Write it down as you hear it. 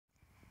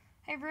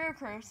Hey, Real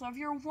Crew, so if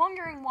you're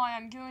wondering why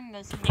I'm doing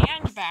this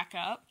NAND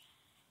backup,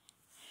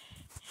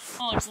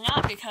 well, it's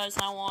not because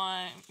I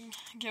want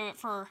to do it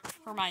for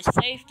my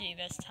safety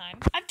this time.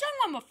 I've done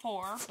one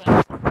before,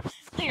 but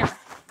here,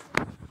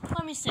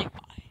 let me see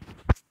why.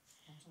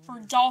 For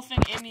Dolphin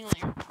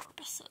Emulator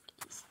purposes.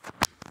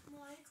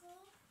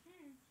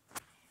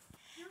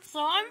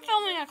 So I'm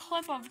filming a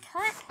clip of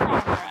current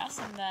progress,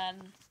 and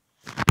then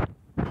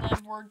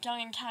we're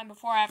done in time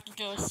before I have to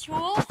go to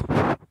school.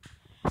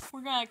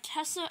 We're gonna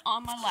test it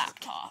on my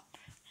laptop.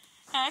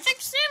 And I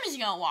think Sammy's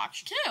gonna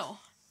watch too. Are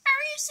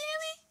you,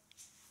 Sammy?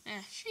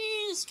 Yeah,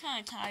 she's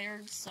kinda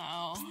tired, so.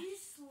 She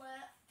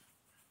slept.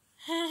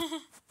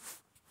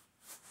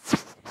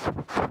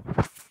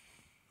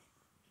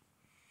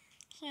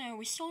 So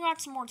we still got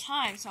some more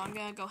time, so I'm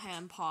gonna go ahead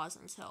and pause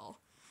until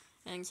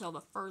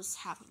the first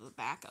half of the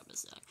backup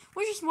is done.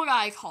 Which is what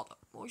I call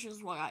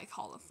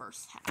the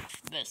first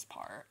half, this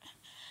part.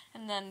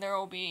 And then there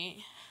will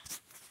be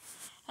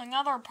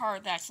another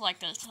part that's like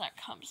this that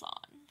comes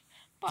on.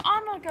 But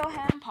I'm gonna go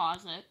ahead and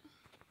pause it.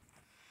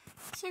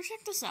 So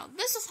check this out.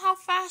 This is how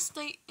fast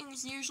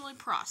things usually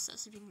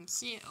process, if you can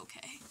see it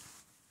okay.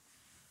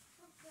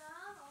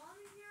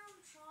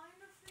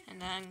 And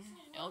then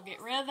it'll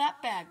get rid of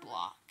that bad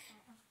block.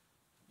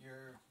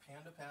 Your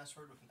Panda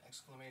password with an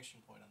exclamation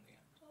point on the end.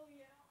 Oh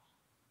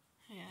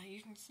yeah. Yeah,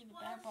 you can see the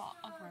bad block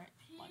up right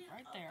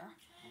there.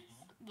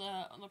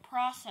 The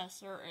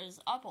processor is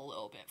up a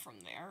little bit from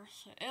there,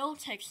 so it'll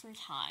take some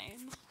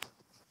time.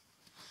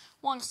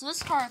 Once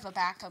this part of the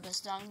backup is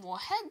done, we'll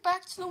head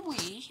back to the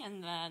Wii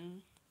and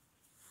then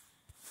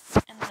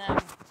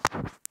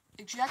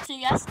eject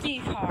the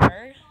SD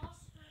card,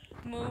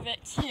 move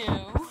it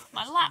to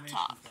my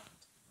laptop.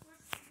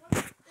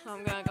 So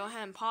I'm gonna go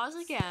ahead and pause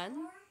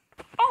again.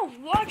 Oh,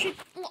 watch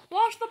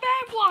the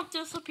bad block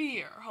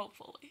disappear,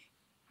 hopefully.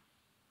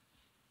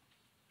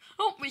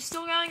 Oh, we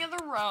still got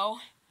another row.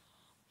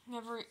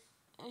 I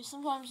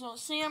sometimes don't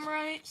see them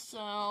right,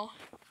 so.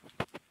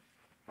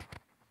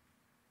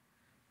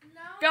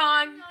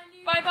 Gone.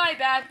 Bye-bye,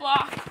 bad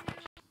block.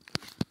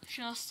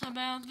 Just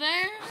about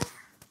there.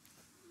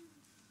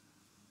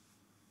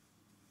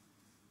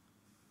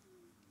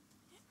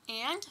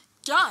 And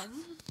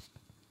done.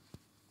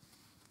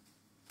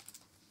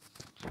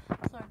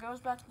 So it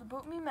goes back to the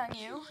boot me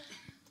menu.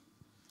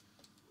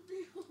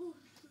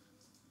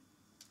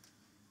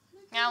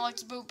 Now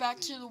let's boot back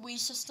to the Wii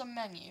system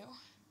menu,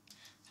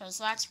 because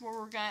that's where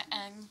we're going to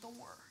end the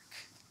work.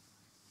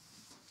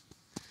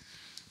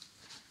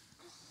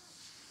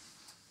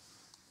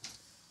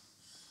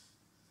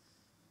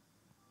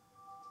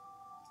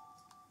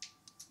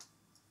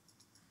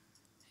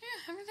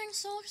 Yeah, everything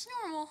still looks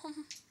normal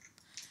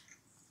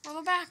for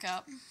the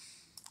backup.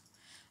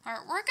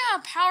 Alright, we're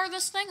going to power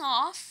this thing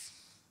off,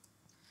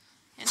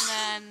 and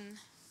then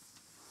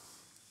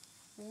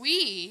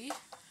we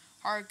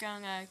are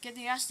gonna get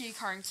the SD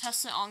card and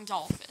test it on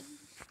Dolphin.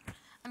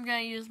 I'm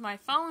gonna use my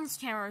phone's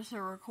camera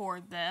to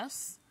record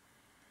this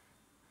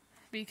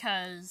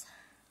because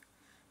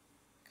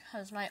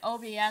my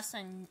OBS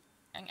and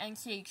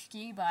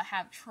NCHD but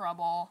have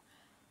trouble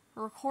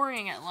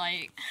recording it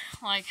like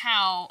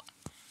how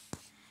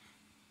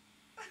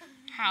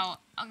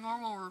a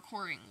normal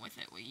recording with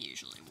it would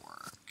usually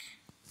work.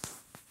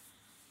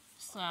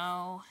 So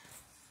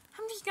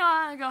I'm just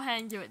gonna go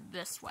ahead and do it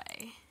this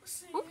way.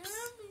 Oops.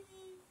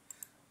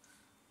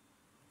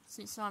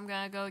 So I'm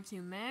gonna go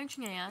to Manage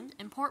NAND,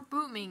 Import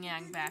Boot Me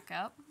NAND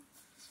Backup.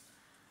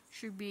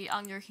 Should be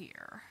under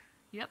here.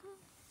 Yep.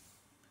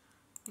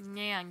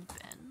 NAND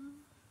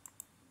bin.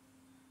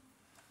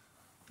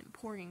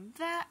 Importing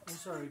that. I'm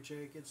sorry,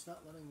 Jake. It's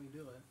not letting me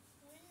do it.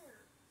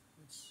 Weird.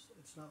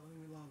 It's not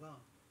letting me log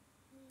on.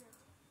 Weird.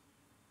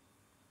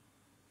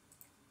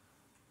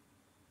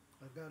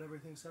 I've got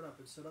everything set up.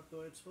 It's set up the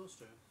way it's supposed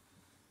to.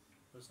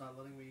 But it's not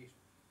letting me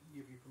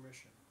give you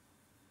permission.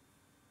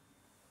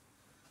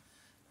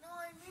 No,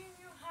 I mean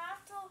you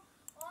have to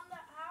on the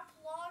app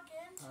log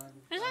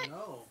in. Is I it?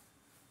 know.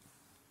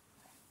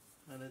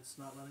 And it's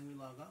not letting me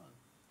log on.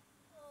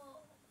 Oh.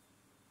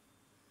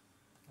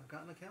 I've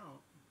got an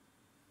account.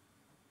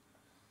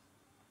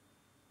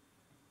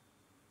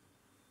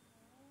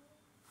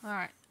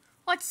 Alright.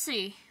 Let's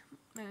see.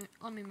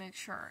 Let me make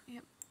sure.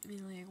 Yep.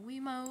 Amelia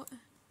Wiimote.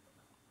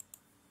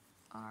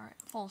 Alright.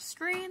 Full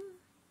screen.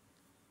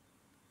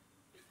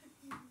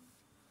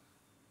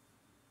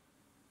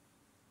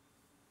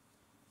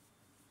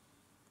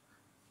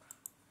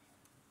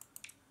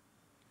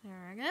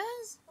 There it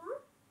is.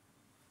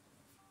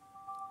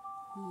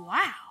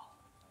 Wow.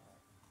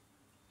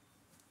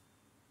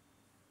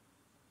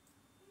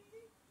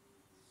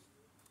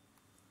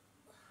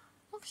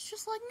 Looks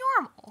just like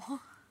normal.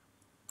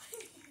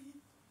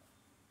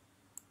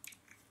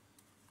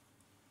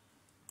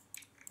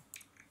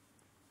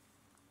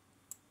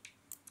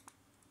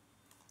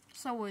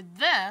 So with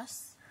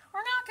this,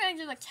 we're not going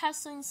to do the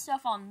testing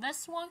stuff on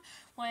this one.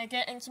 When I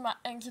get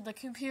into the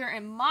computer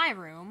in my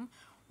room,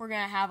 we're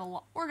gonna have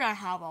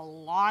a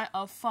lot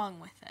of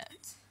fun with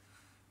it.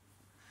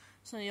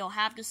 So you'll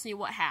have to see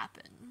what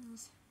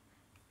happens.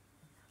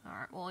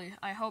 Alright, well,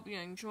 I hope you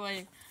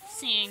enjoyed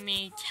seeing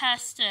me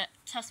test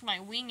my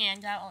Wii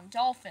NAND out on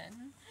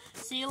Dolphin.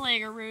 See you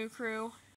later, Roo Crew.